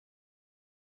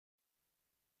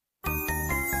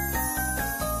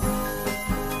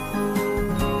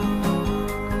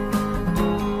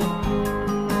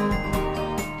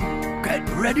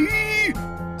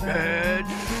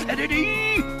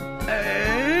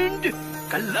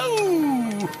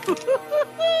Hello!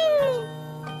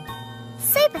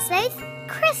 Super Sleuth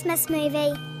Christmas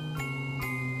movie.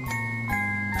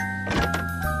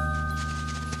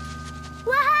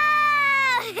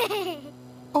 Wow!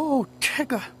 Oh,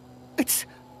 Tigger, it's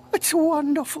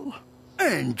wonderful.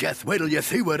 And just wait till you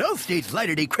see what else these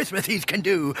lighter-day Christmases can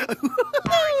do.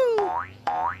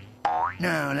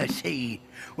 Now, let's see.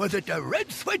 Was it the red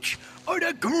switch or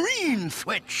the green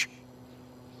switch?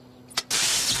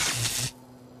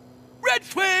 Red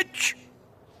switch!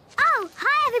 Oh,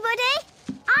 hi, everybody.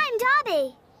 I'm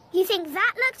Darby. You think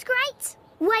that looks great?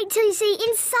 Wait till you see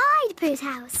inside Pooh's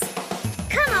house.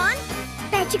 Come on.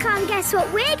 Bet you can't guess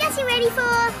what we're getting ready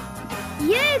for.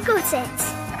 You got it.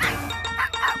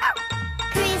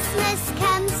 Christmas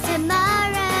comes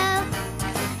tomorrow,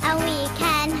 and we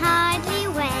can hardly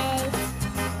wait.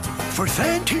 For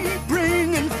Santa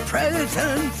bringing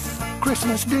presents.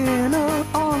 Christmas dinner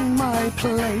on my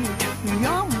plate.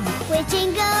 Yum! With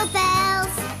jingle bells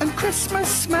And Christmas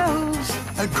smells.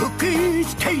 And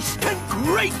cookies tasting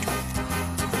great.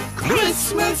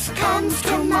 Christmas comes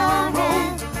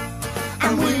tomorrow,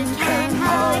 and we can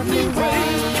hardly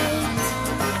wait.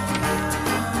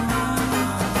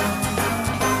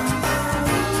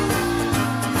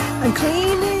 I'm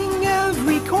cleaning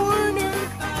every corner.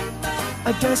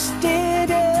 I've dusted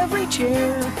every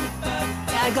chair.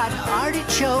 I got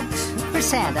artichokes for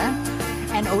Santa,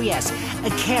 and oh yes,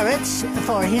 carrots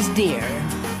for his deer.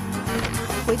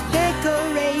 With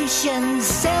decorations,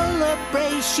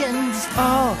 celebrations.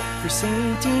 Oh, for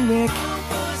Saint Nick.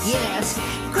 Yes,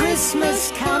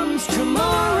 Christmas comes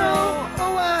tomorrow.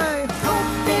 Oh, I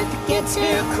Hope it gets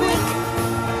here quick.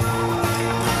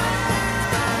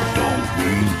 Don't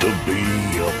mean to be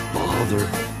a bother.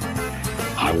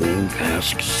 I won't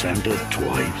ask Santa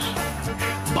twice.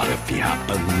 But if he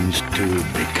happens to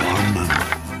be coming,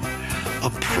 a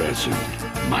present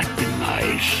might be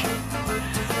nice.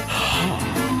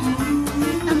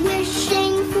 I'm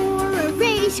wishing for a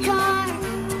race car,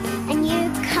 a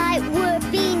new kite would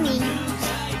be neat.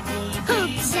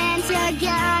 Hope Santa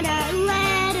got our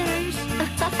letters.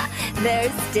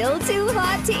 They're still too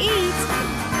hot to eat.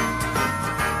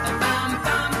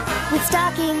 With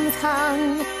stockings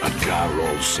hung, A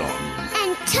carol sung.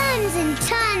 and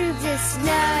tons of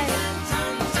snow.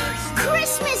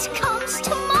 Christmas comes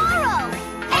tomorrow,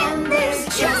 and there's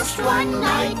just one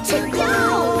night to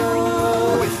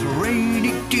go. With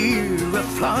rainy deer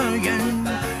a-flying,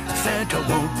 Santa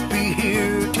won't be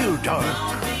here till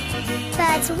dark.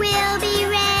 But we'll be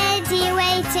ready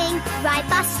waiting, right,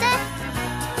 Buster?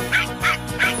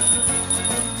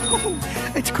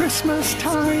 It's Christmas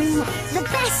time. The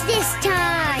bestest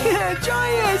time.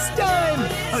 joyous time.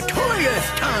 A joyous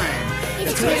time.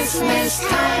 It's Christmas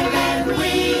time and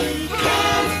we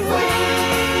can't wait.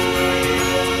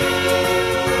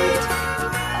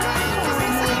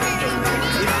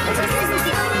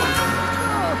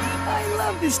 I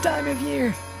love this time of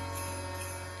year.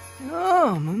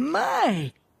 Oh,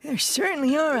 my. There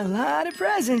certainly are a lot of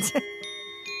presents.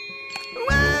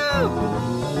 Wow!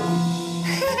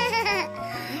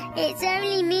 It's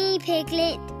only me,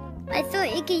 Piglet. I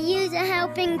thought you could use a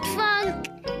helping trunk.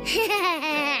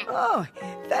 Oh,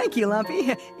 thank you,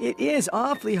 Lumpy. It is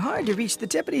awfully hard to reach the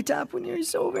tippity-top when you're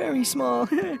so very small.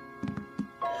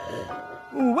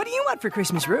 What do you want for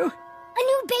Christmas, Roo? A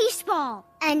new baseball.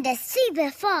 And a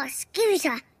super fast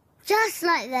scooter. Just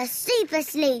like the Super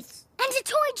Sleuths. And a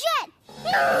toy jet.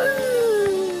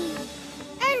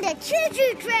 And a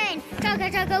choo-choo train.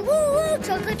 Chugga-chugga woo-woo,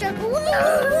 chugga-chugga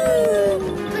woo-woo.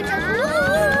 Chugga-chugga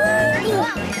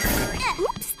woo-woo.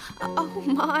 Oops. Oh,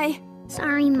 my.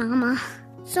 Sorry, Mama.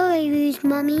 Sorry, Rue's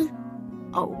Mummy.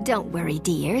 Oh, don't worry,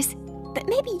 dears. But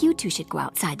maybe you two should go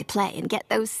outside to play and get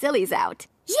those sillies out.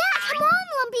 Yeah, come on,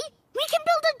 Lumpy. We can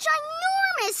build a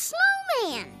ginormous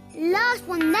snowman. Last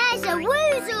one, there's a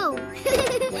woozle.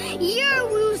 You're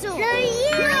woozle.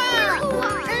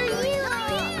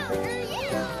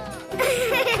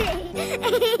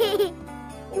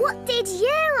 What did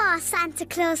you ask Santa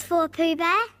Claus for, Pooh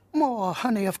Bear? More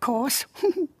honey, of course.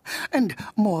 And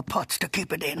more pots to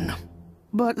keep it in.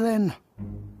 But then,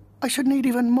 I should need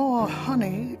even more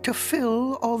honey to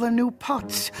fill all the new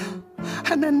pots.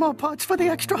 And then more pots for the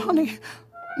extra honey.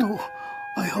 Oh,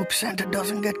 I hope Santa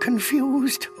doesn't get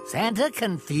confused. Santa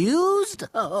confused?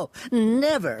 Oh,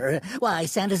 never. Why,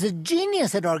 Santa's a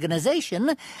genius at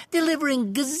organization,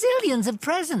 delivering gazillions of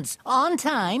presents on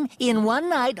time in one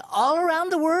night all around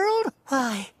the world.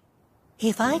 Why,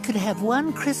 if I could have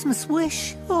one Christmas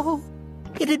wish, oh,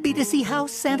 it'd be to see how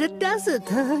Santa does it.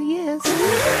 Yes.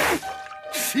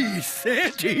 See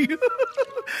Santa?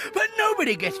 But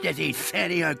nobody gets to see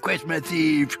Santa on Christmas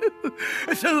Eve.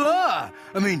 It's a law.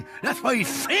 I mean, that's why he's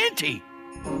Santa.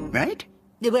 Right?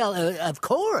 Well, of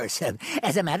course.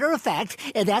 As a matter of fact,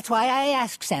 that's why I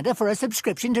asked Santa for a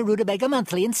subscription to Rutabaga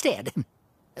Monthly instead.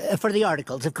 For the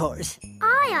articles, of course.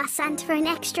 I asked Santa for an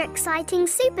extra exciting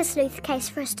Super Sleuth case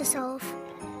for us to solve.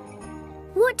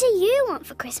 What do you want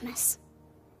for Christmas?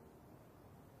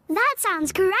 That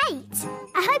sounds great.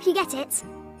 I hope you get it.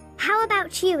 How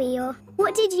about you, Eeyore?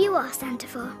 What did you ask Santa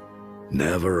for?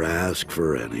 Never ask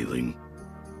for anything.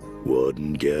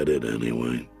 Wouldn't get it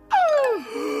anyway.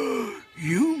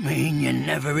 You mean you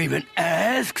never even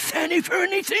asked Santa for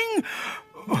anything?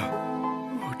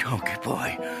 Oh, Donkey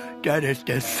Boy, that is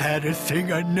the saddest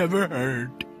thing I never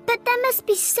heard. But there must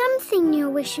be something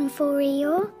you're wishing for,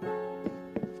 Eeyore.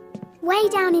 Way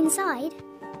down inside.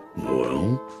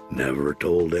 Well, never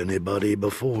told anybody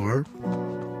before.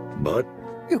 But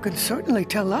You can certainly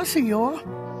tell us, Eeyore.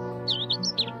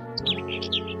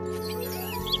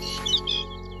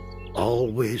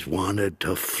 always wanted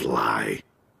to fly.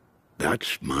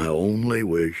 That's my only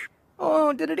wish.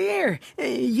 Oh, dear.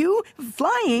 You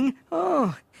flying?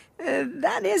 Oh,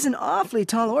 that is an awfully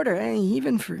tall order,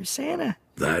 even for Santa.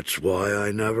 That's why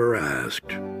I never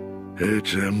asked.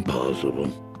 It's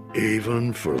impossible,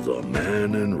 even for the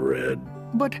man in red.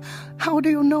 But how do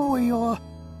you know, Eeyore,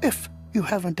 if you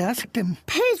haven't asked him?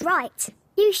 Pooh's right.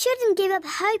 You shouldn't give up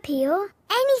hope, Eeyore.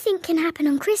 Anything can happen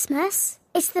on Christmas.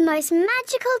 It's the most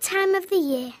magical time of the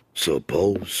year.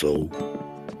 Suppose so.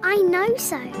 I know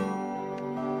so.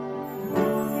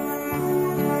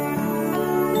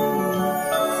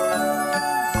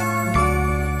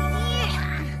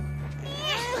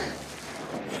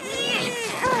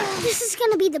 This is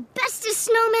gonna be the bestest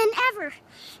snowman ever.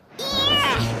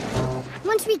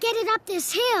 Once we get it up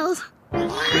this hill.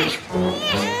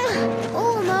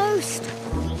 Almost.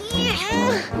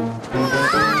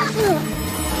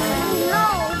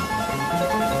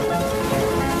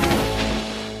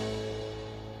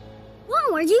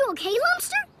 Whoa, are you okay,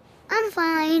 Lobster? I'm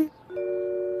fine.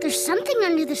 There's something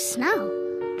under the snow.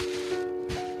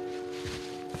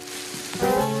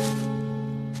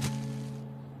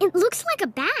 It looks like a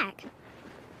bag.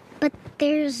 But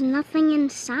there's nothing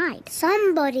inside.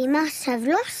 Somebody must have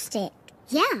lost it.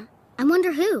 Yeah, I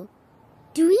wonder who.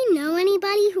 Do we know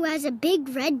anybody who has a big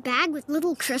red bag with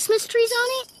little Christmas trees on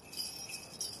it?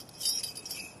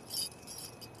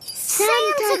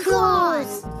 Santa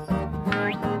Claus!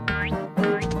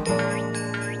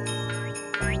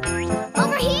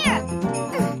 Over here!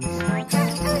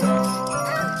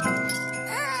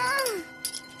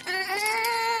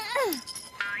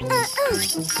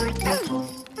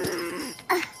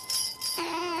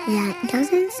 That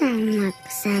doesn't sound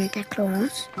like Santa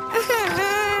Claus.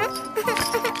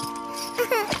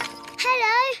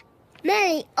 Hello!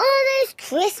 Merry almost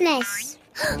Christmas!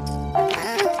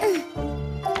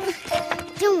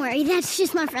 Don't worry, that's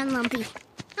just my friend Lumpy.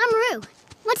 I'm Roo.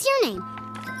 What's your name?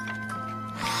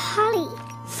 Holly.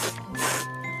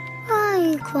 Why are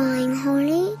you crying,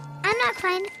 Holly? I'm not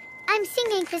crying. I'm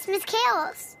singing Christmas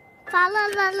carols. Fa la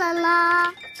la la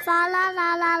la, fa la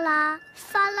la la la,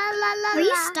 fa la la la la. Are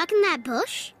you stuck in that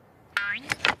bush?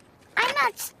 I'm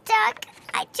not stuck.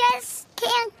 I just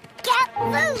can't get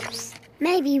loose.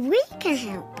 Maybe we can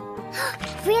help.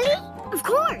 Really? Of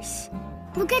course.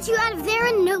 We'll get you out of there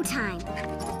in no time.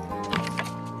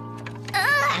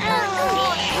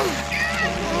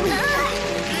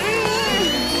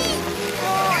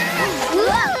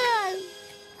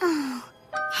 Oh,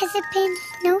 has it been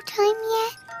no time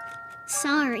yet?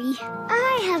 Sorry.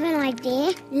 I have an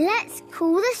idea. Let's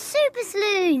call the Super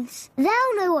Sleuths.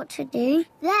 They'll know what to do.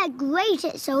 They're great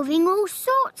at solving all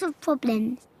sorts of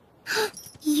problems.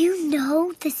 You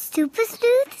know the Super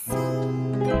Sleuths?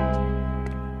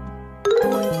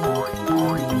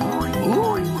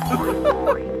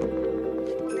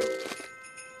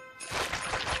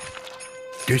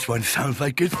 This one sounds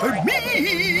like it's for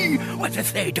me. What's it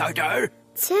say, Tartar?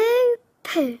 To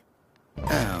Pooh.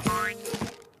 Oh.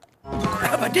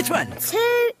 How about this one?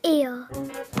 To Eeyore.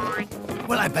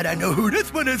 Well, I bet I know who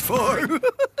this one is for.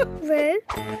 Roo.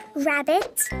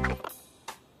 Rabbit.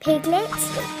 Piglet.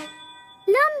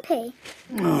 Lumpy.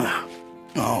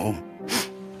 Oh.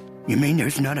 You mean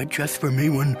there's not a just for me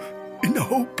one in the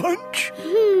whole bunch?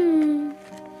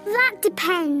 That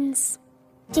depends.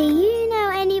 Do you know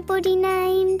anybody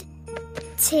named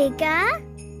Tigger?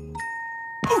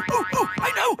 Oh,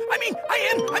 I know.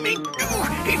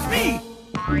 It's me.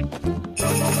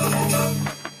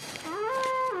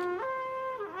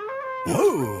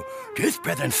 Whoa, This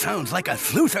present sounds like a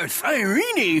sleuther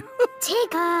siren.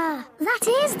 Tigger, that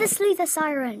is the sleuther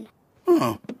siren.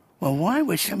 Oh, well, why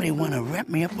would somebody want to wrap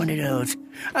me up one of those?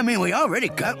 I mean, we already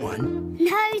got one.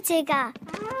 No, Tigger.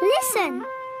 Listen.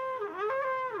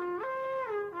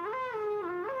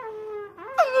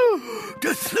 The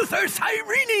sleuther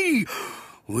siren!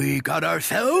 We got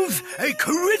ourselves a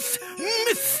Christmas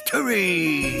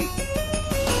mystery!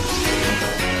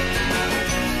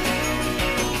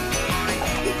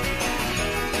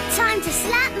 Time to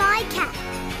slap my cat.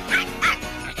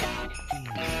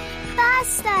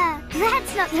 Faster!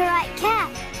 That's not the right cat.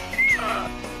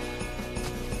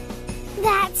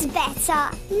 That's better.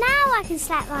 Now I can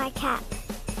slap my cat.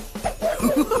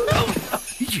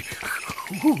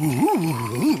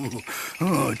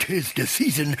 Oh, 'tis the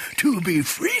season to be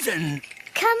freezing.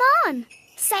 Come on.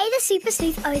 Say the Super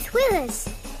Sleuth oath with us.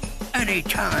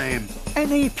 Anytime.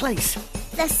 Any place.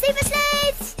 The Super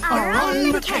Sleuths are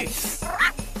on the case.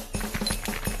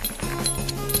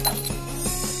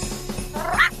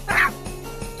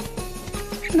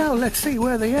 Now let's see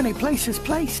where the any place is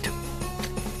placed.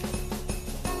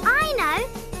 I know.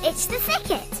 It's the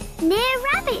thicket near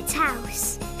Rabbit's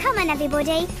house. Come on,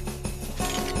 everybody.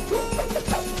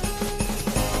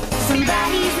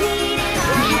 Somebody's needing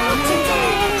our help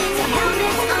today. So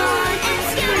helmets on and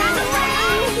scooters away.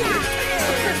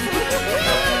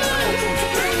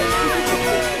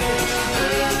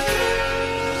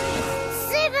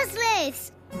 Super Sleuths!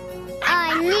 I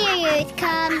knew you'd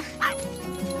come.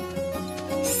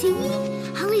 See?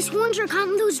 Holly's horns are caught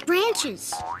in those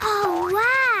branches. Oh,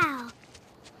 wow.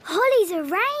 Holly's a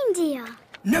reindeer.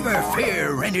 Never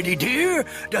fear, Randy dear.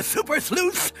 The Super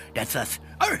Sleuths, that's us,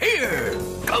 are here.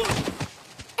 Go!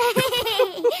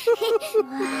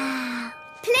 Wow.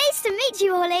 Pleased to meet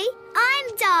you, Holly. I'm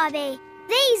Darby.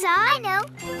 These are, I know,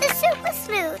 the Super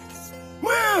Sleuths.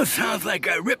 Well, sounds like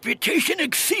our reputation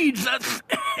exceeds us.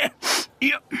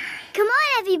 Yep. Come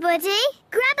on, everybody.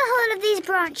 Grab a hold of these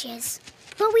branches.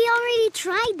 But we already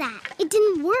tried that. It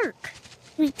didn't work.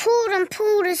 We pulled and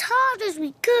pulled as hard as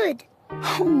we could.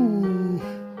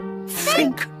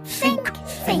 Think.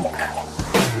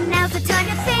 Now's the time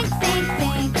to think.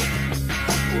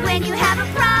 When you have a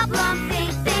problem,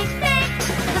 think.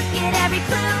 Look at every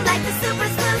clue like the Super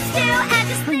Sleuths do, and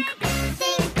just think.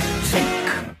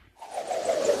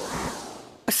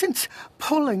 Since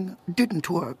pulling didn't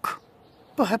work,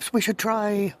 perhaps we should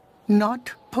try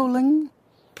not pulling?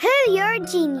 Pooh, you're a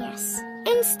genius.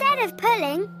 Instead of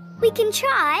pulling, we can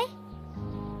try...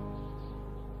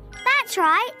 That's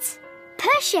right.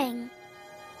 Pushing.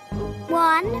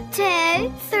 1,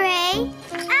 2, 3,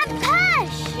 and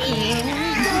push!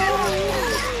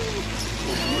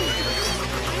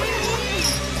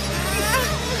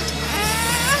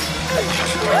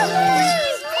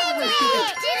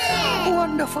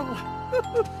 Wonderful.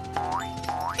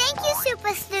 Thank you,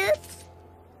 Super Sleuths.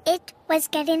 It was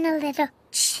getting a little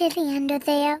chilly under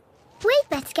there. We'd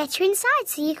better get you inside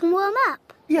so you can warm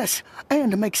up. Yes,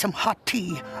 and make some hot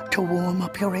tea to warm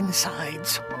up your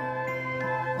insides.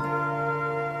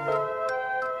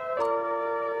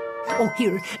 Oh,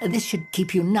 here, this should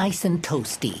keep you nice and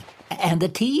toasty. And the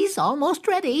tea's almost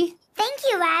ready. Thank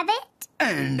you, Rabbit.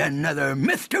 And another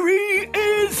mystery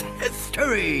is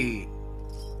history.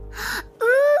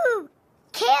 Ooh,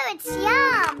 carrots,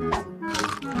 yum.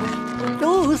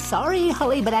 Oh, sorry,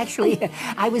 Holly, but actually,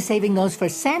 I was saving those for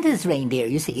Santa's reindeer,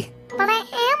 you see. But I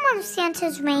am one of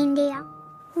Santa's reindeer.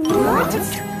 What?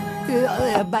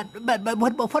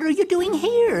 But what are you doing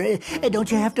here? Don't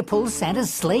you have to pull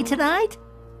Santa's sleigh tonight?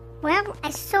 Well, I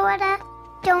sorta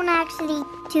don't actually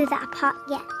do that part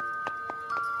yet.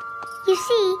 You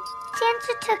see,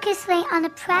 Santa took his sleigh on a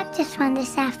practice run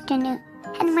this afternoon.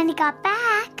 And when he got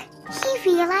back, he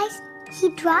realized he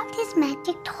dropped his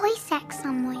magic toy sack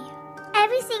somewhere.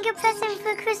 Every single present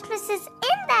for Christmas is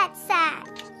in that sack.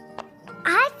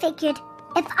 I figured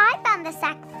if I found the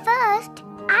sack first,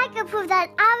 I could prove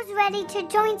that I was ready to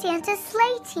join Santa's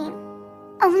sleigh team.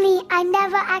 Only I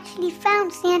never actually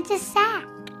found Santa's sack.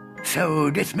 So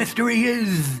this mystery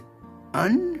is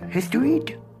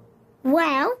unhistoried?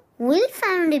 Well, we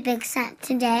found a big sack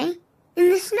today in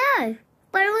the snow,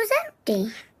 but it was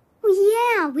empty.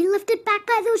 Yeah, we left it back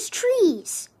by those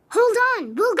trees. Hold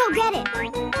on, we'll go get it.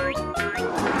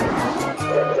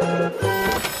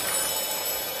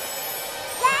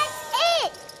 That's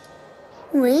it!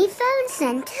 We found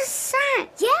Santa's sack.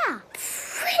 Yeah,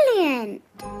 brilliant.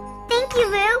 Thank you,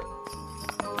 Roo.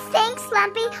 Thanks,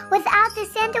 Lumpy. Without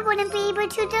this, Santa wouldn't be able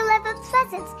to deliver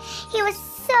presents. He was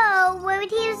so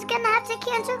worried he was going to have to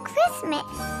cancel Christmas.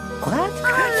 What?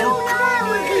 Oh, that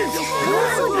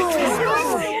would be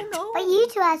terrible. But you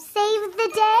two have saved save the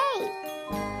day.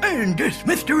 And this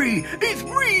mystery is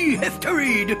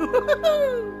rehistoried.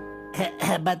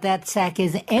 But that sack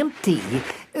is empty.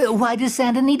 Why does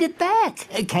Santa need it back?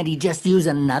 Can't he just use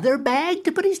another bag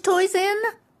to put his toys in?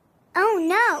 Oh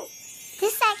no,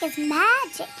 this sack is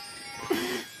magic.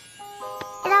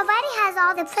 It already has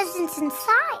all the presents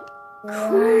inside.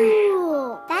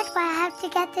 Cool. That's why I have to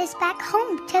get this back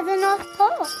home to the North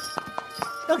Pole.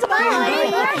 Oh, goodbye.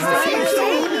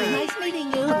 Nice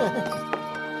meeting you.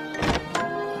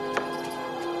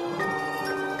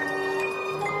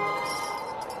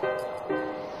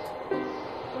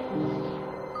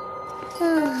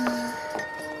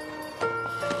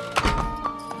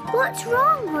 What's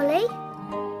wrong, Holly?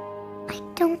 I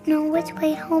don't know which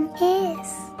way home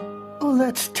is. Oh,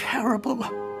 that's terrible.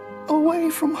 Away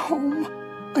from home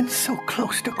and so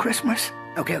close to Christmas.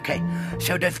 Okay.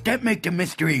 So does that make the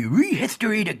mystery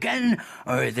rehistoried again,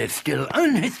 or is it still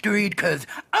unhistoried because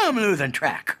I'm losing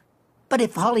track? But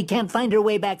if Holly can't find her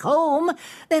way back home,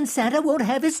 then Santa won't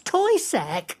have his toy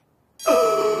sack.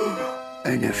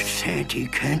 And if Santa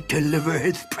can't deliver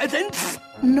his presents?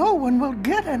 No one will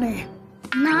get any.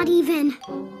 Not even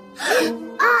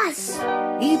us.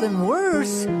 Even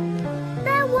worse.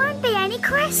 There won't be any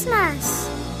Christmas.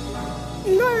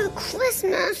 No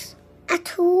Christmas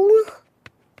at all.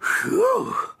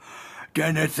 Phew.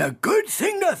 Then it's a good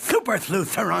thing the super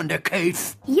sleuths are on the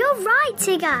case. You're right,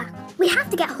 Tigger. We have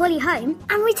to get Holly home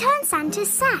and return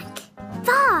Santa's sack.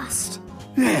 Fast.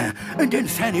 Yeah, and then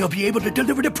Santa will be able to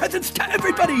deliver the presents to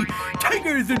everybody.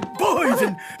 Tigers and boys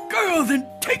and girls and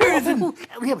Tiggers and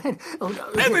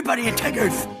everybody in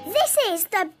Tigers. This is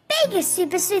the biggest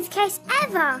super sleuth case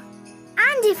ever.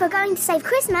 And if we're going to save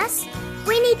Christmas,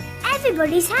 we need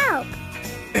everybody's help.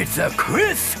 It's a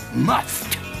Chris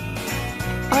must.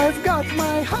 I've got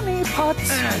my honey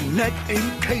pots. And net in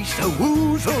case of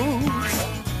woozles.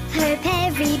 Hope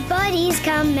everybody's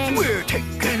coming. We're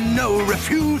taking no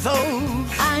refusals.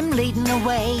 I'm leading the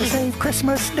way. To save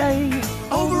Christmas Day.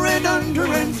 Over and under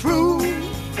and through.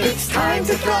 It's time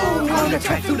to go on a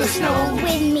trek through the snow.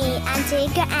 With me and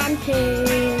Tigger and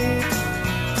Pooh.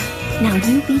 Now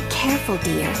you be careful,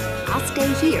 dear. I'll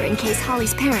stay here in case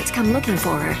Holly's parents come looking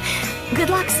for her. Good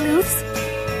luck, sleuths.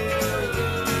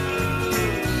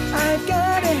 I've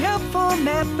got a helpful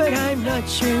map, but I'm not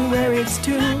sure where it's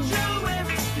to.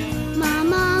 My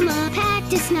mama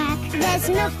packed a snack. There's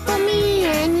enough for me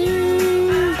and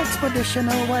you. Expedition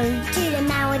away. To the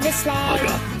mound with the sleigh. I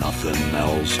got nothing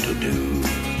else to do.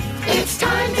 It's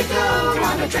time to go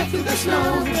on a trek through the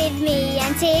snow. With me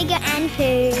and Tigger and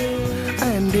Pooh.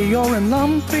 And you're in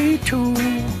Lumpy too.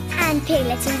 And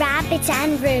Piglet and Rabbit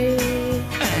and Roo.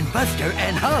 And Buster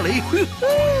and Holly.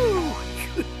 Woo-hoo!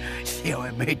 See how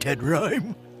I made that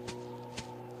rhyme?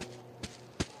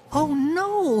 Oh,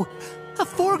 no. A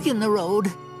fork in the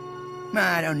road.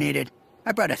 I don't need it.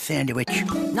 I brought a sandwich.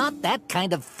 Not that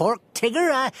kind of fork,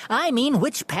 Tigger. I mean,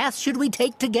 which path should we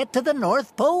take to get to the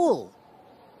North Pole?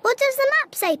 What does the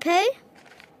map say, Pooh?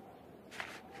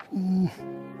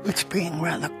 It's being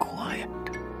rather quiet.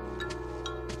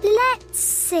 Let's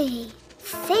see.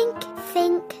 Think.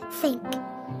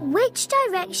 Which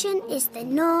direction is the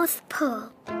North Pole?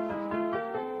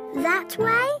 That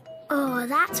way, or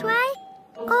that way,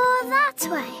 or that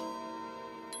way?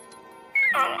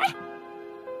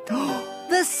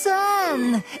 The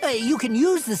sun! You can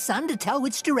use the sun to tell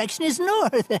which direction is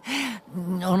north.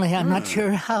 Only I'm not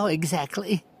sure how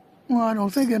exactly. Well, I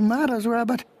don't think it matters,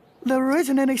 Rabbit. There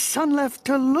isn't any sun left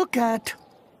to look at.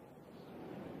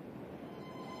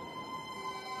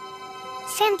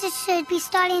 Santa should be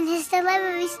starting his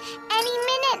deliveries any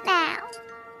minute now.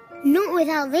 Not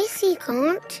without this, he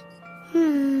can't.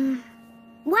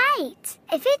 Wait,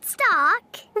 if it's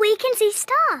dark, we can see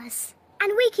stars.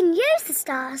 And we can use the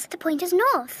stars to point us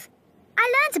north. I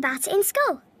learned about it in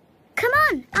school. Come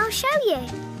on, I'll show you.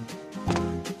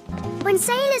 When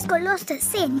sailors got lost at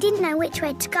sea and didn't know which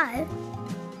way to go,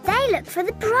 they looked for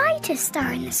the brightest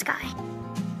star in the sky.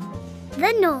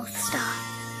 The North Star.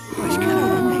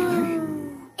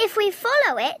 If we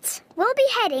follow it, we'll be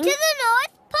heading to the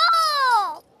North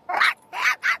Pole!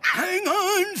 Hang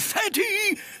on, Santa!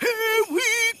 Here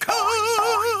we come!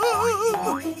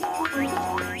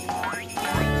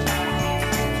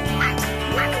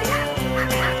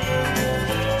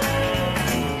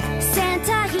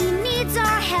 Santa, he needs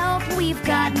our help. We've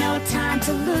got no time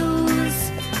to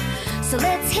lose. So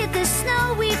let's hit the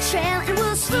snowy trail and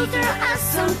we'll sleuth us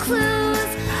some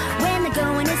clues. When the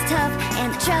going is tough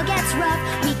and the trail gets rough,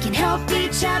 we can help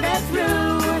each other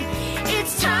through.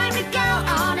 It's time to go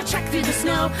on a trek through the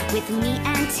snow with me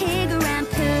and Tigger and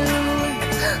Pooh.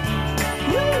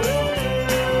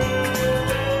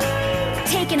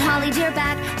 reindeer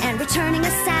back and returning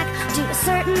a sack to a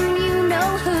certain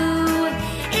you-know-who.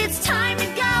 It's time to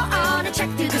go on a trek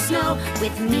through the snow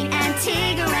with me and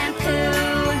Tigger and Pooh.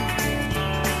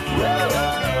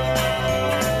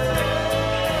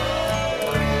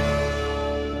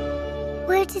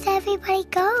 Where did everybody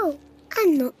go?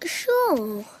 I'm not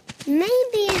sure. Maybe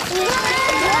it's...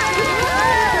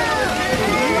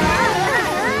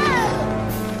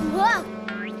 Whoa!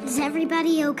 Is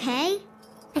everybody okay?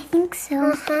 I think so.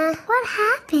 What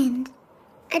happened?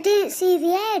 I didn't see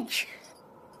the edge.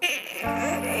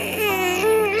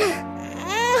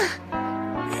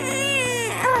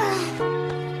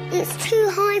 It's too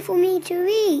high for me to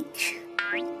reach.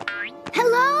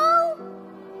 Hello?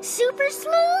 Super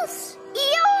Sleuths?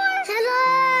 Eeyore?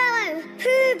 Hello!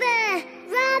 Pooh Bear,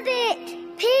 Rabbit,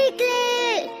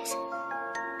 Piglet!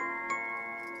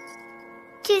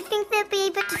 Do you think they'll be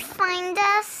able to find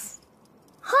us?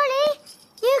 Holly,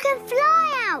 you can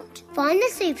fly out! Find the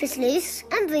Super Sleuths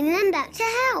and bring them back to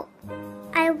help.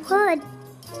 I would,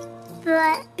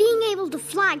 but... Being able to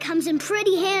fly comes in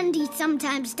pretty handy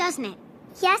sometimes, doesn't it?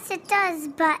 Yes, it does,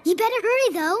 but... You better hurry,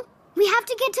 though. We have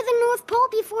to get to the North Pole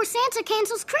before Santa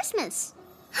cancels Christmas.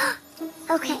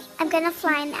 Okay, I'm gonna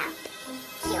fly now.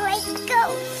 Here I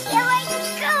go! Here I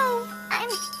go! I'm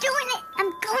doing it!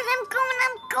 I'm going!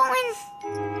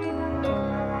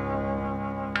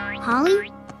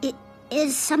 Holly,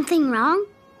 is something wrong?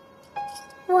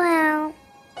 Well,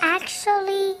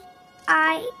 actually,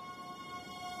 I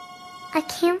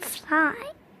can't fly.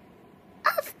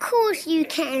 Of course you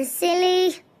can,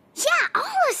 silly. Yeah,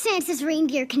 all of Santa's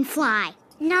reindeer can fly.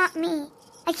 Not me.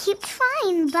 I keep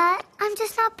trying, but I'm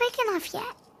just not big enough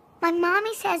yet. My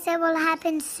mommy says it will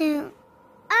happen soon.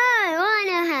 Oh, I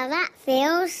know how that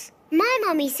feels. My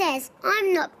mommy says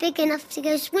I'm not big enough to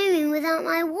go swimming without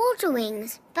my water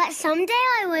wings. But someday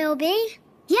I will be.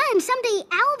 Yeah, and someday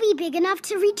I'll be big enough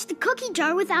to reach the cookie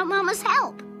jar without Mama's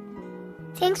help.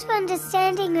 Thanks for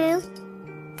understanding, Ruth.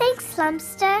 Thanks,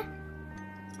 Lumster.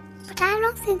 But I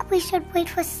don't think we should wait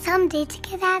for someday to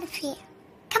get out of here.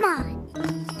 Come on.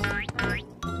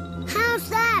 How's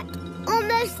that?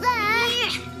 Almost there?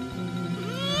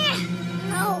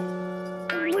 No,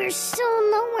 we're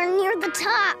still nowhere near the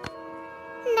top.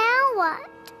 Now what?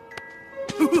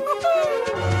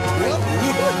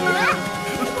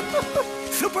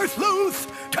 Super Sleuths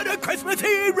to the Christmas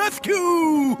Eve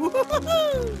rescue!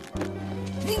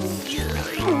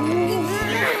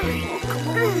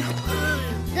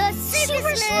 The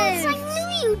Super Sleuths! I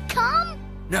knew you'd come!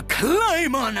 Now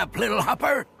climb on up, little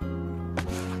hopper!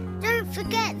 Don't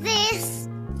forget this.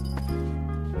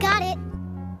 Got it.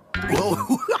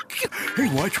 Whoa! Hey,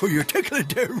 watch where you're tickling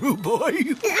there, rude boy!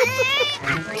 Here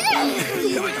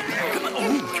we go. Come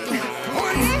on.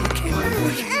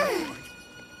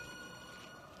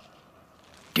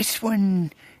 This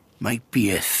one might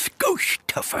be a skosh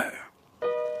tougher.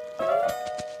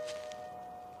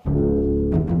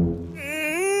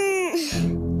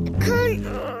 Can't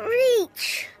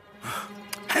reach.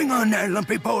 Hang on there,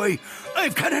 lumpy boy.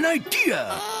 I've got an idea.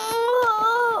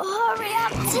 Oh, hurry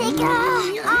up,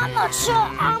 Tigger. I'm not sure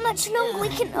how much longer we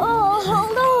can all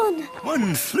hold on.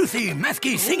 One sleuthy,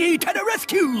 masky, singy to the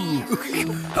rescue.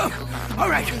 All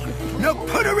right, now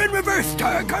put her in reverse,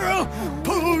 tar girl.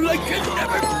 Pull like you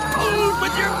never pulled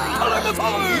with your puller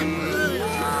before.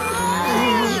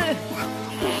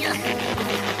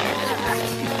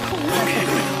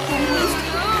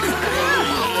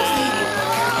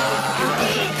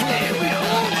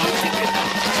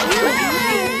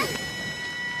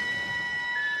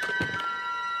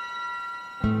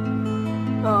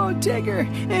 Oh, Tigger,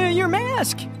 your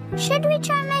mask. Should we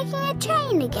try making a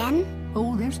chain again?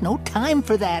 Oh, there's no time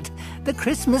for that. The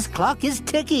Christmas clock is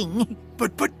ticking.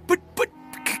 But.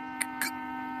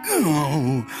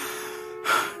 Oh,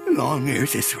 long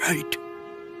ears is right.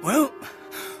 Well,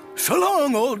 so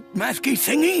long, old masky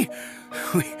singy.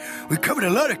 We covered a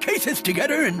lot of cases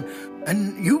together,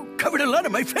 and you covered a lot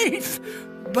of my face.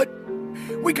 But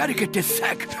we gotta get this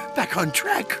sack back on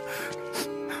track.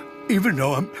 Even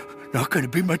though I'm not gonna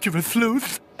be much of a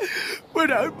sleuth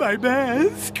without my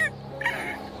mask.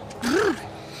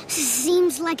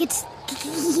 Seems like it's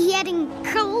getting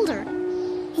colder.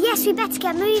 Yes, we better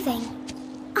get moving.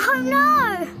 Oh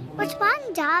no! Which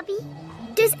one, Darby?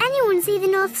 Does anyone see the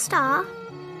North Star?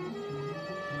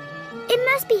 It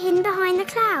must be hidden behind the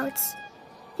clouds.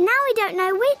 Now we don't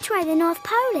know which way the North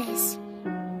Pole is.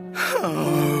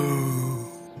 Oh.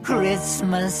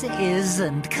 Christmas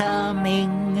isn't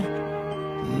coming.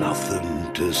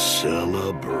 Nothing to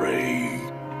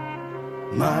celebrate.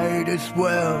 Might as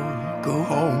well go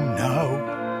home now.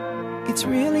 It's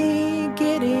really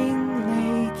getting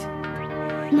late.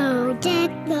 No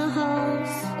deck the halls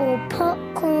or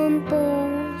popcorn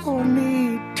balls or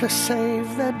need to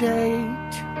save the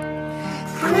date.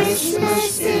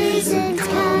 Christmas isn't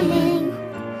coming.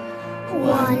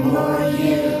 One more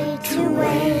year to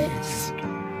wait.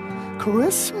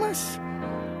 Christmas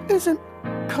isn't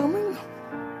coming.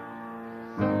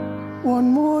 One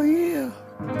more year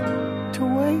to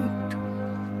wait.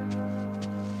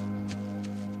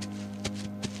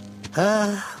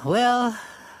 Well,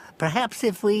 perhaps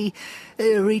if we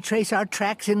retrace our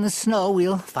tracks in the snow,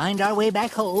 we'll find our way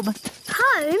back home. Home?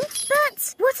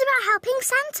 But what about helping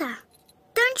Santa?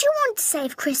 Don't you want to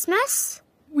save Christmas?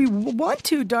 We want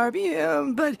to, Darby,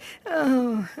 but...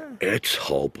 It's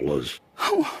hopeless.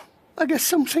 Oh, I guess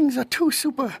some things are too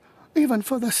super, even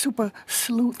for the super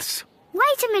sleuths.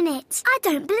 Wait a minute. I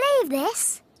don't believe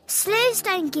this. Sleuths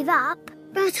don't give up.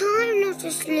 But I'm not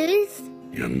a sleuth.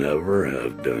 You never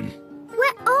have done.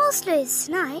 We're all sleuths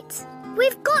tonight.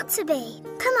 We've got to be.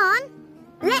 Come on.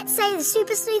 Let's say the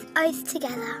Super Sleuth Oath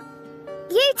together.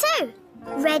 You too.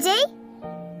 Ready?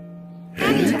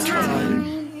 Anytime,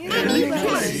 any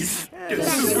place, the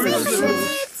Super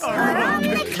Sleuths are on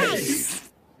the case.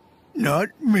 Not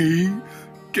me.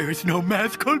 There's no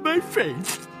mask on my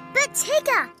face. But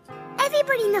Tigger,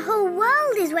 everybody in the whole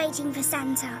world is waiting for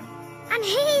Santa. And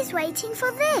he's waiting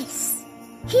for this.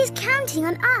 He's counting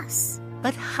on us.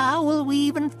 But how will we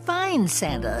even find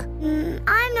Santa?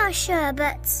 I'm not sure,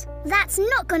 but that's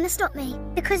not going to stop me.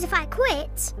 Because if I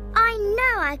quit, I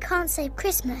know I can't save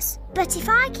Christmas. But if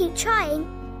I keep trying,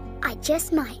 I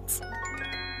just might.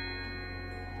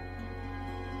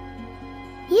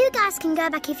 You guys can go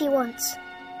back if you want.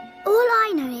 All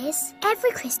I know is,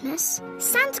 every Christmas,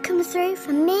 Santa comes through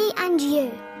for me and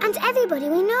you, and everybody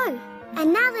we know.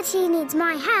 And now that he needs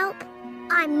my help,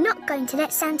 I'm not going to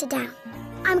let Santa down.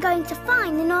 I'm going to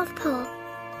find the North Pole.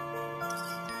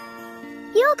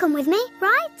 You'll come with me,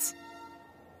 right?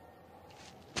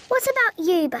 What about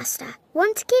you, Buster?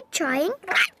 Want to keep trying?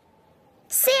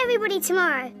 See everybody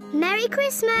tomorrow. Merry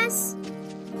Christmas!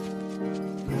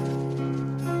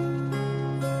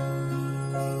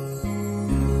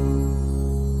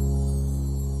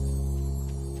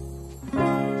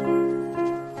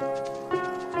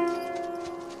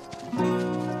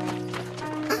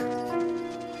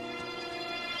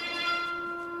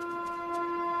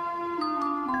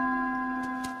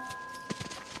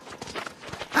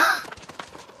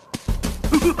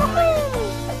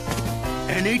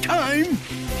 Anytime,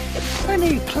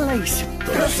 Any place.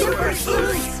 the Super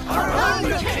Sleuths are on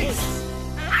the case.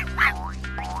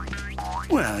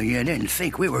 Well, you didn't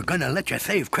think we were gonna let you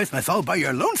save Christmas all by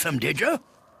your lonesome, did you?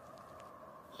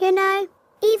 You know,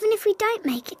 even if we don't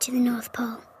make it to the North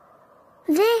Pole,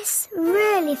 this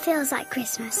really feels like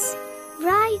Christmas.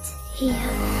 Right here.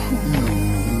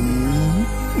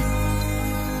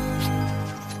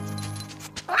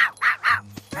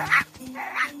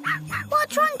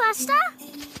 What's wrong, Buster?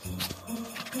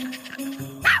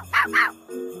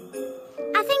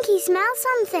 I think he smells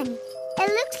something. It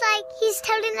looks like he's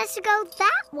telling us to go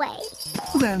that way.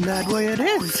 Then that way it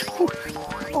is.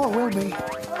 Or will be.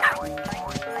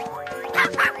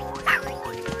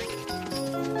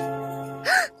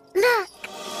 Look!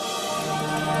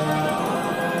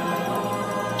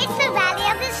 It's the Valley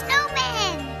of the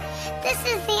Snowman. This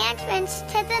is the entrance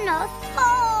to the North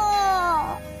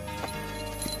Pole.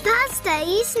 Buster,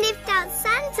 you sniffed out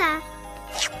Santa.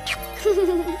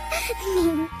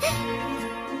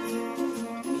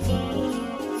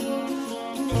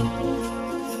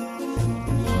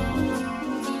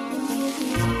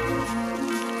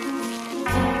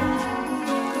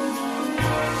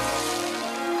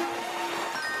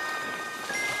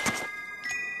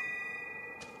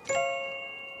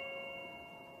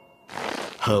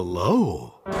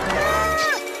 Hello.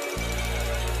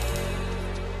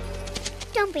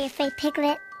 Don't be afraid,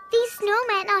 Piglet. These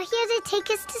snowmen are here to take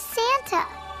us to Santa.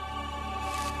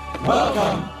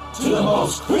 Welcome to the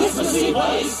most Christmassy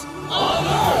place on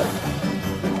earth!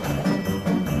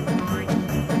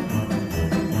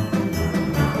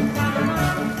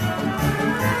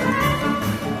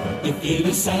 If it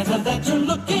is Santa that you're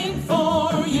looking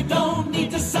for, you don't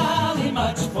need to sally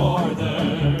much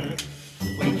further.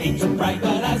 We hate to brag,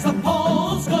 but as the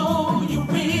polls go, you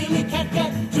really can't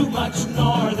get too much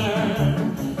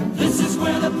northern. This is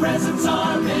where the presents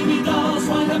are, baby dolls,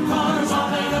 wind-up cars, all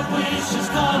made of wishes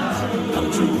come true.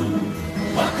 Come true.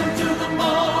 Welcome to the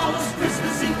most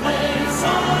Christmassy place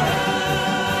on earth.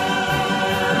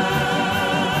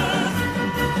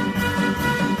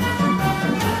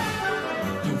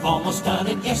 You've almost done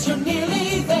it, yes, you're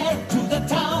nearly there, to the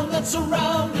town that's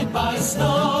surrounded by snow.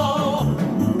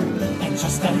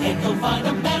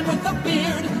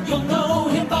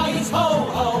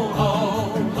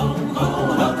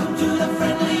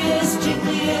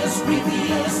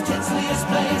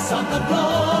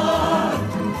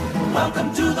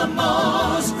 Welcome to the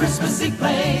most Christmassy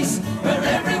place, where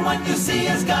everyone you see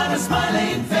has got a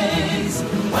smiling face.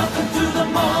 Welcome to the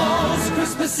most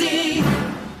Christmassy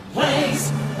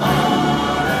place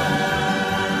on earth.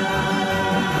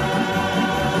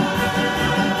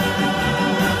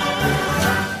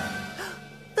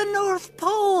 The North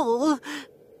Pole!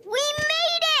 We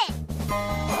made it!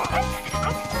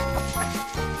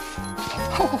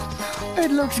 Oh,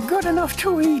 it looks good enough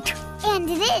to eat. And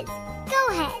it is. Go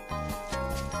ahead.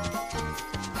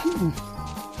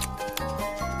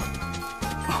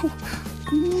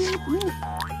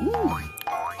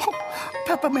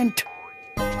 Peppermint.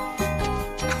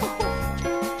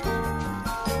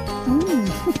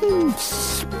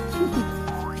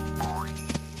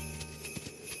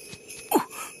 Oh,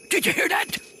 did you hear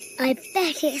that? I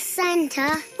bet it's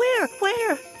Santa. Where?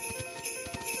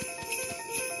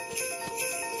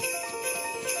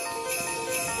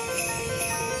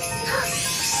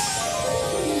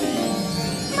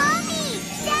 Mommy!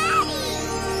 Daddy!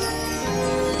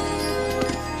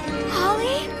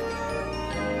 Holly?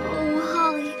 Oh,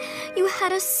 Holly, you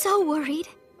had us so worried.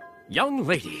 Young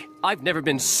lady, I've never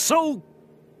been so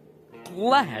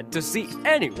glad to see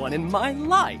anyone in my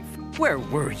life. Where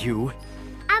were you?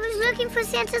 I was looking for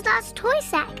Santa's last toy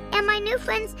sack, and my new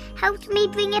friends helped me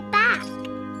bring it back.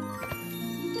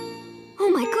 Oh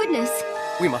my goodness.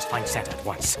 We must find Santa at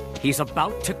once. He's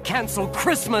about to cancel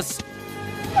Christmas.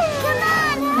 Come on!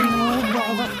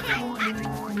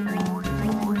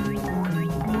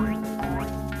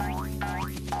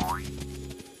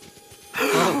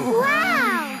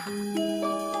 Wow!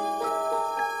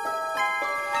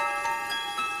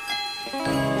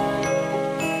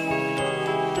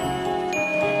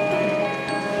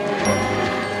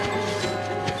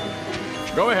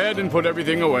 Go ahead and put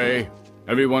everything away.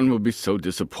 Everyone will be so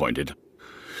disappointed.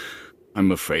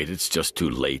 I'm afraid it's just too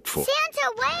late for...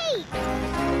 Santa, wait!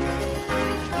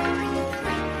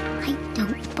 I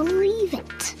don't believe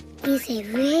it. Is it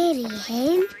really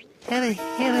him?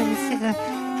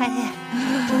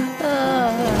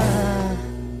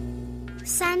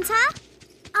 Santa,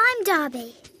 I'm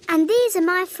Darby, and these are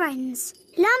my friends.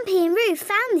 Lumpy and Roo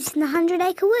found this in the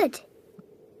 100-acre wood.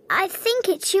 I think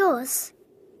it's yours.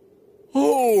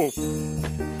 Oh!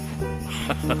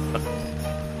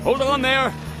 Hold on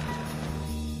there!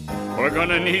 We're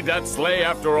gonna need that sleigh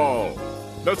after all.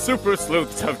 The super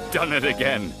sleuths have done it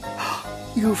again.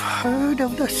 You've heard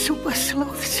of the super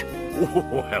sleuths?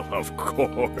 Well, of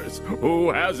course.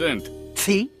 Who hasn't?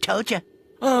 See? Told you.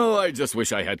 Oh, I just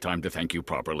wish I had time to thank you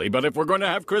properly, but if we're going to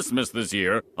have Christmas this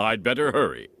year, I'd better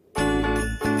hurry. I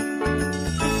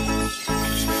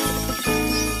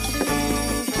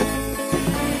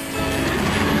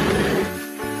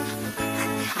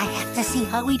have to see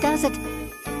how he does it.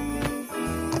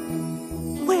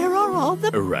 Where are all the...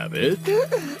 Rabbit?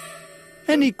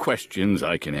 Any questions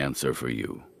I can answer for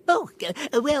you? Oh,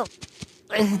 well...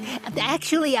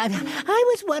 actually, I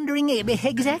was wondering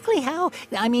exactly how...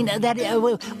 I mean,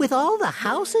 with all the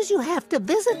houses you have to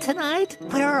visit tonight,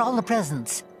 where are all the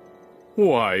presents?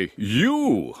 Why,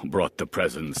 you brought the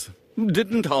presents.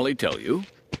 Didn't Holly tell you?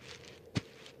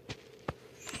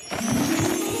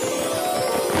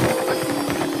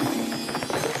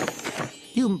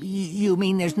 You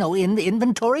mean there's no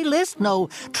inventory list, no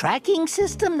tracking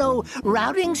system, no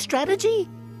routing strategy?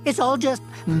 It's all just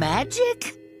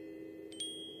magic?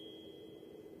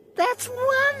 That's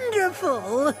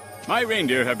wonderful! My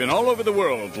reindeer have been all over the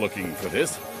world looking for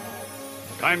this.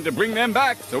 Time to bring them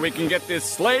back so we can get this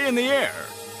sleigh in the air.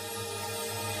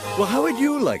 Well, how would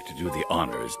you like to do the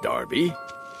honors, Darby?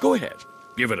 Go ahead.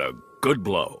 Give it a good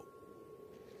blow.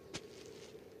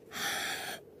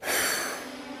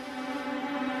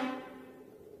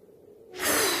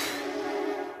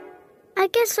 I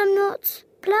guess I'm not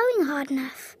blowing hard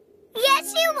enough.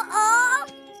 Yes, you are!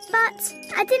 But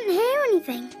I didn't hear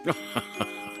anything.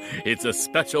 It's a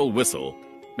special whistle.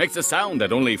 Makes a sound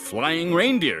that only flying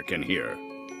reindeer can hear.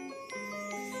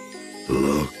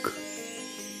 Look.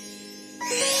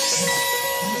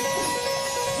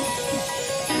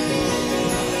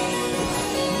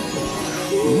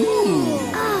 Oh,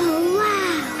 wow.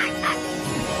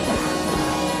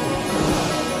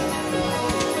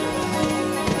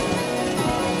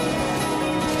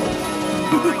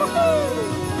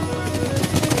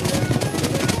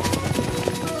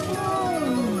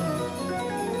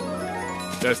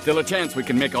 There's still a chance we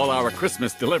can make all our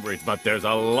Christmas deliveries, but there's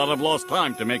a lot of lost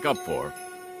time to make up for.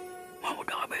 Oh,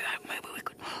 Darby, maybe we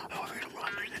could...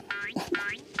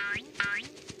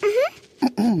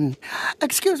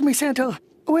 Excuse me, Santa.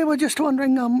 We were just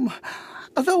wondering, though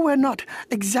we're not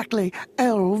exactly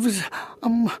elves,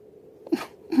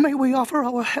 may we offer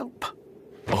our help?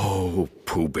 Oh,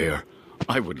 Pooh Bear,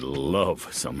 I would love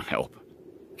some help.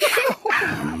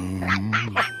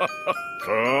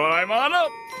 Climb on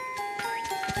up!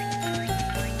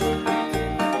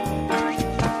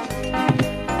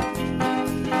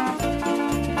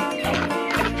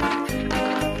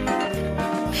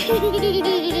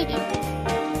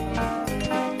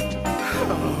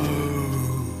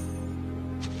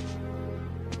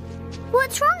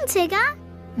 What's wrong, Tigger?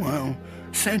 Well,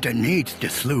 Santa needs the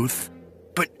sleuth.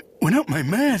 But without my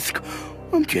mask,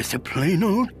 I'm just a plain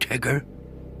old Tigger.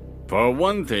 For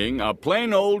one thing, a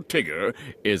plain old Tigger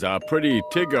is a pretty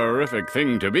Tiggerific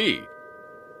thing to be.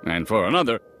 And for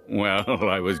another, well,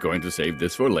 I was going to save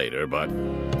this for later, but...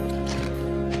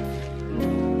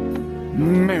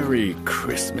 Merry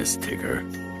Christmas, Tigger.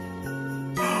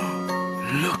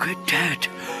 Look at that.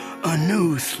 A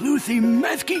new sleuthy,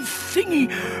 masky thingy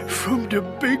from the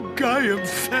big guy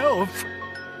himself.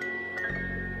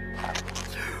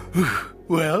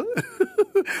 Well,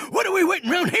 what are we waiting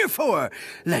around here for?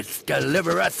 Let's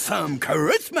deliver us some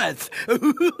Christmas. Can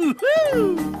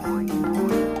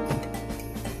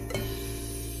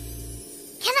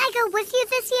I go with you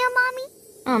this year, Mommy?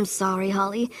 I'm sorry,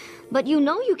 Holly, but you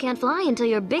know you can't fly until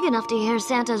you're big enough to hear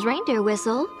Santa's reindeer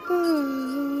whistle.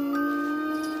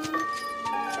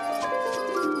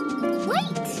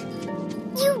 Wait!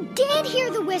 You did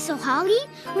hear the whistle, Holly.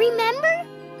 Remember?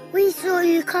 We saw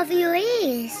you cover your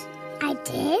ears. I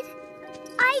did?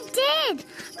 I did!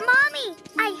 Mommy,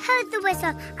 I heard the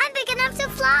whistle. I'm big enough to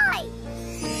fly.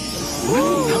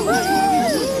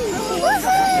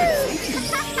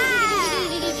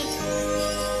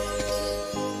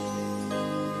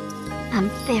 I'm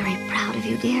very proud of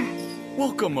you, dear.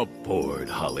 Welcome aboard,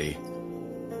 Holly.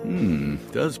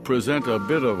 Does present a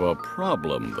bit of a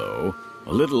problem, though.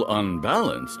 A little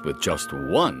unbalanced with just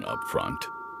one up front.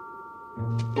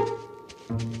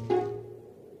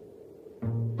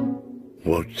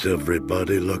 What's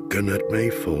everybody looking at me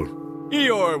for?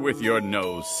 You're with your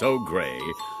nose so gray.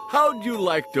 How'd you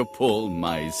like to pull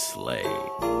my sleigh?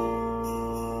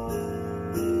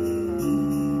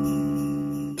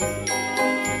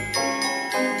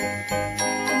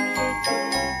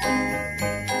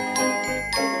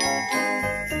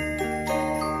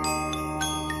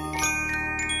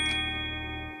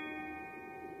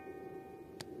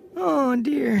 Oh,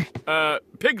 dear.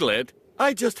 Piglet,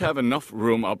 I just have enough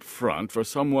room up front for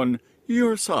someone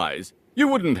your size. You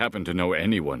wouldn't happen to know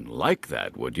anyone like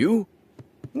that, would you?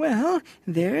 Well,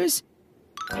 there's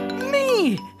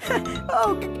me.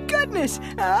 Oh, goodness.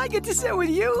 I get to sit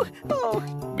with you. Oh.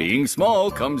 Being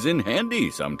small comes in handy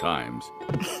sometimes.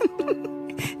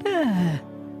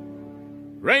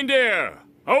 Reindeer,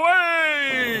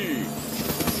 away!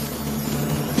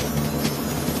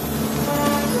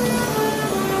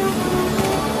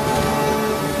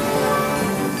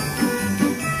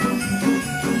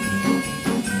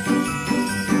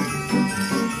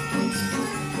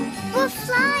 We're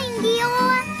flying,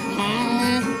 Dior.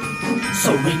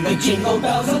 So ring the jingle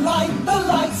bells and light the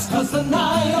lights, 'cause the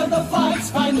night of the flight's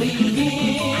finally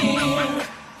here.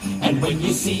 And when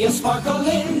you see a sparkle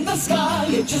in the sky,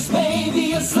 it just may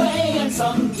be a sleigh and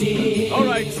some deer. All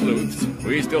right, sleuths.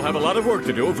 We still have a lot of work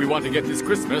to do if we want to get this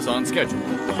Christmas on schedule.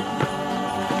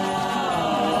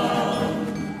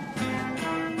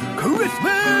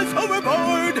 Christmas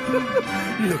overboard!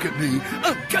 Look at me.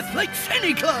 I'm just like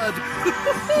Santa Claus.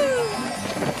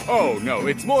 Oh, no,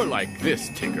 it's more like this,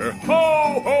 Tigger.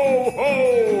 Ho, ho,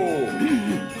 ho!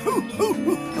 Hoo, hoo,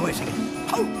 hoo. No, wait a second.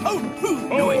 Ho, ho, hoo.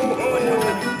 No, wait.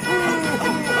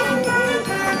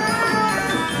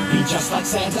 Be just like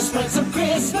Santa, spread some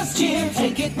Christmas cheer.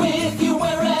 Take it with you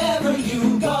wherever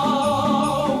you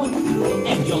go.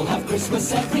 And you'll have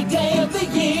Christmas every day of the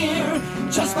year,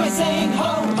 just by saying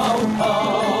ho, ho, ho,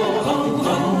 ho,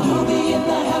 ho. You'll be in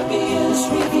the happiest,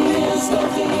 freakiest,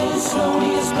 stealthiest,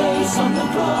 snowiest place on the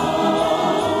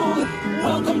globe.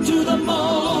 Welcome to the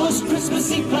most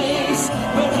Christmassy place,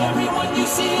 where everyone you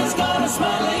see has got a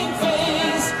smiling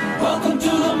face. Welcome to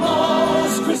the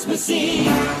most Christmassy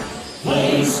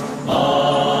place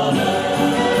on earth.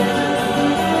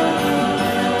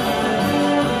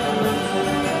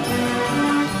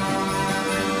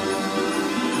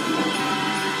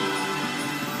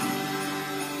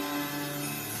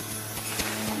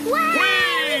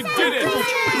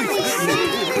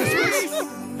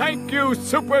 Thank you,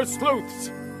 Super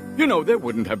Sleuths! You know, there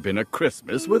wouldn't have been a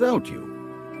Christmas without you.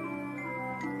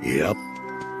 Yep,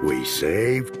 we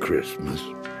saved Christmas.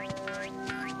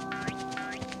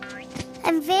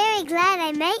 I'm very glad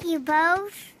I met you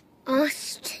both.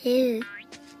 Us too.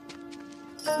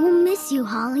 We'll miss you,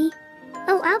 Holly.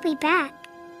 Oh, I'll be back.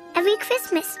 Every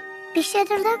Christmas, be sure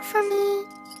to look for me.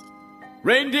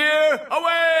 Reindeer,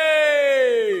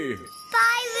 away!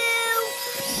 Bye, Lou.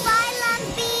 Bye,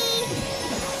 Lumpy.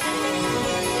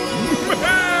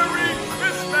 Merry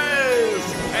Christmas!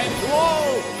 And to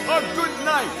all, a good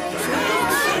night!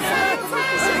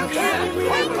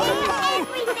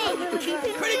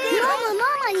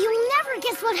 Mama, you'll never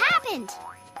guess what happened.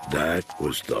 That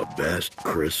was the best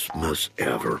Christmas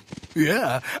ever.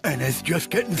 Yeah, and it's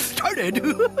just getting started.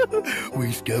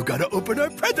 We still gotta open our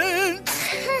presents.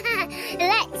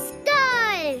 Let's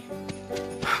go.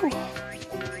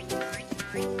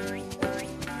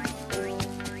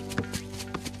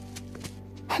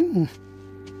 Pooh,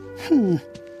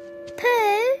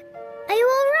 are you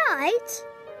all right?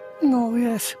 Oh,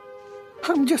 yes.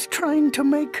 I'm just trying to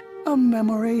make a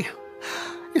memory.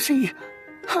 You see,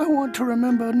 I want to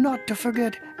remember not to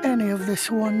forget any of this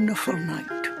wonderful night.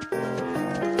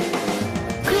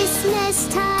 Christmas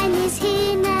time is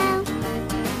here now.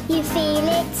 You feel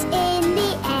it in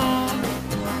the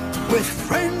air. With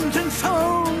friends and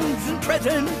songs and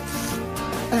presents.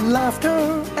 And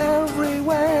laughter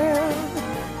everywhere.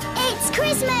 It's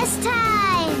Christmas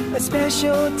time. A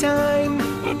special time.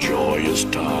 A joyous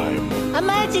time. A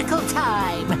magical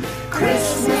time.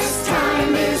 Christmas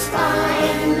time is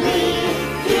finally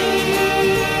here.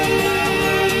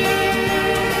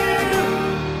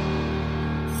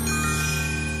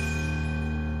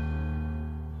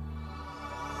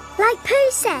 Like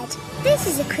Pooh said, this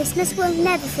is a Christmas we'll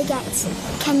never forget.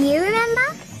 Can you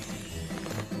remember?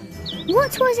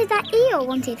 What was it that Eeyore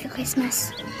wanted for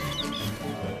Christmas?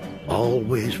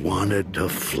 Always wanted to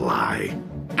fly.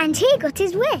 And he got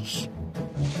his wish.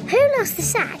 Who lost the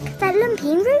sack that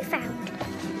Lumpy and Roo found?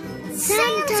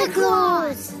 Santa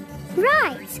Claus!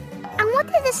 Right. And what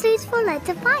did the sleuths follow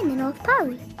to find the North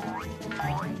Pole?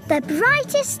 The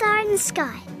brightest star in the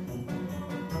sky.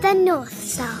 The North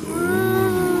Star.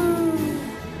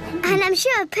 And I'm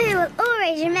sure Pooh will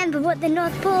always remember what the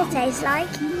North Pole tastes like.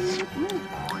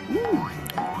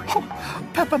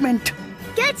 Peppermint.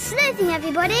 Good sleuthing,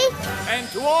 everybody. And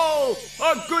to all,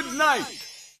 a good night!